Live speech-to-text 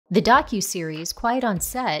The docuseries Quiet on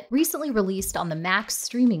Set recently released on the Max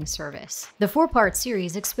streaming service. The four-part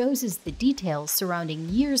series exposes the details surrounding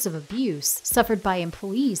years of abuse suffered by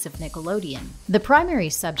employees of Nickelodeon. The primary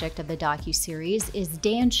subject of the docuseries is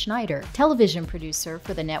Dan Schneider, television producer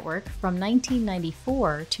for the network from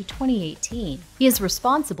 1994 to 2018. He is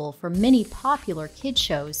responsible for many popular kid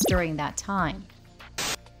shows during that time.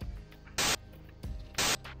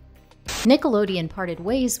 Nickelodeon parted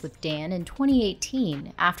ways with Dan in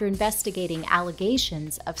 2018 after investigating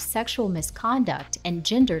allegations of sexual misconduct and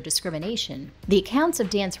gender discrimination. The accounts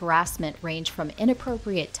of Dan's harassment range from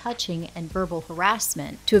inappropriate touching and verbal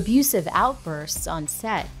harassment to abusive outbursts on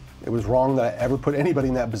set. It was wrong that I ever put anybody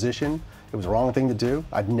in that position. It was the wrong thing to do.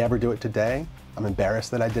 I'd never do it today. I'm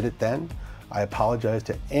embarrassed that I did it then. I apologize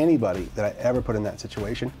to anybody that I ever put in that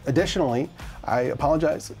situation. Additionally, I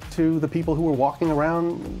apologize to the people who were walking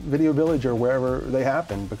around Video Village or wherever they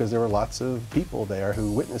happened, because there were lots of people there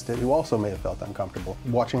who witnessed it who also may have felt uncomfortable.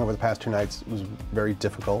 Watching over the past 2 nights was very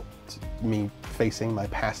difficult, me facing my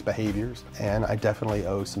past behaviors, and I definitely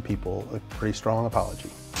owe some people a pretty strong apology.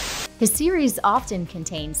 His series often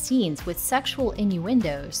contains scenes with sexual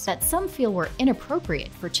innuendos that some feel were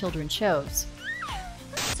inappropriate for children's shows.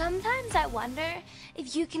 Sometimes I wonder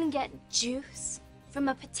if you can get juice from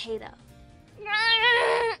a potato.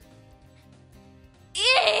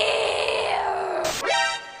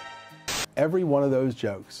 Every one of those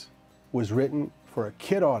jokes was written for a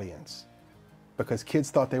kid audience because kids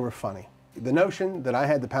thought they were funny. The notion that I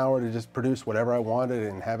had the power to just produce whatever I wanted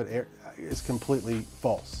and have it air is completely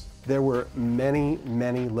false. There were many,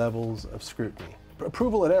 many levels of scrutiny.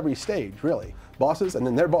 Approval at every stage, really. Bosses, and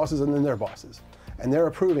then their bosses, and then their bosses. And they're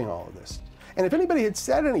approving all of this. And if anybody had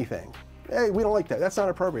said anything, hey, we don't like that, that's not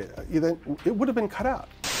appropriate, then it would have been cut out.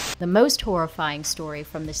 The most horrifying story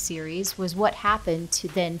from the series was what happened to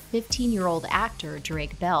then 15-year-old actor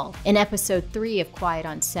Drake Bell. In episode 3 of Quiet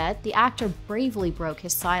on Set, the actor bravely broke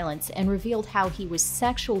his silence and revealed how he was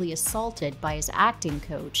sexually assaulted by his acting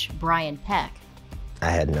coach, Brian Peck.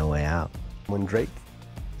 I had no way out. When Drake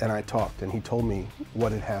and I talked and he told me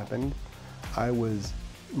what had happened, I was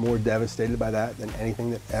more devastated by that than anything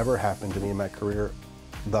that ever happened to me in my career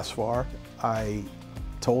thus far. I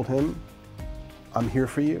told him, I'm here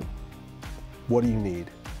for you. What do you need?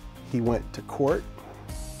 He went to court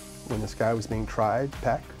when this guy was being tried,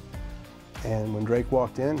 Peck, and when Drake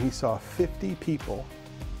walked in, he saw 50 people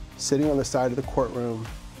sitting on the side of the courtroom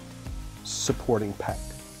supporting Peck.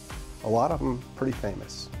 A lot of them pretty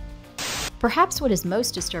famous. Perhaps what is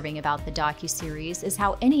most disturbing about the docuseries is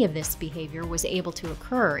how any of this behavior was able to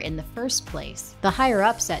occur in the first place. The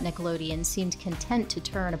higher-ups at Nickelodeon seemed content to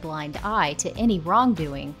turn a blind eye to any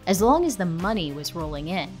wrongdoing as long as the money was rolling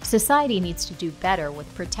in. Society needs to do better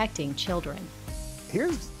with protecting children.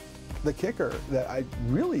 Here's the kicker that I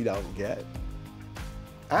really don't get.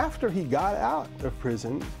 After he got out of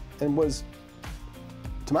prison and was,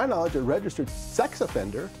 to my knowledge, a registered sex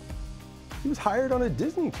offender, he was hired on a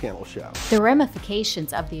Disney Channel show. The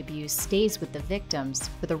ramifications of the abuse stays with the victims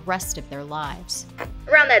for the rest of their lives.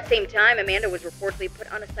 Around that same time, Amanda was reportedly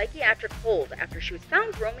put on a psychiatric hold after she was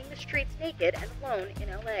found roaming the streets naked and alone in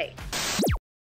LA.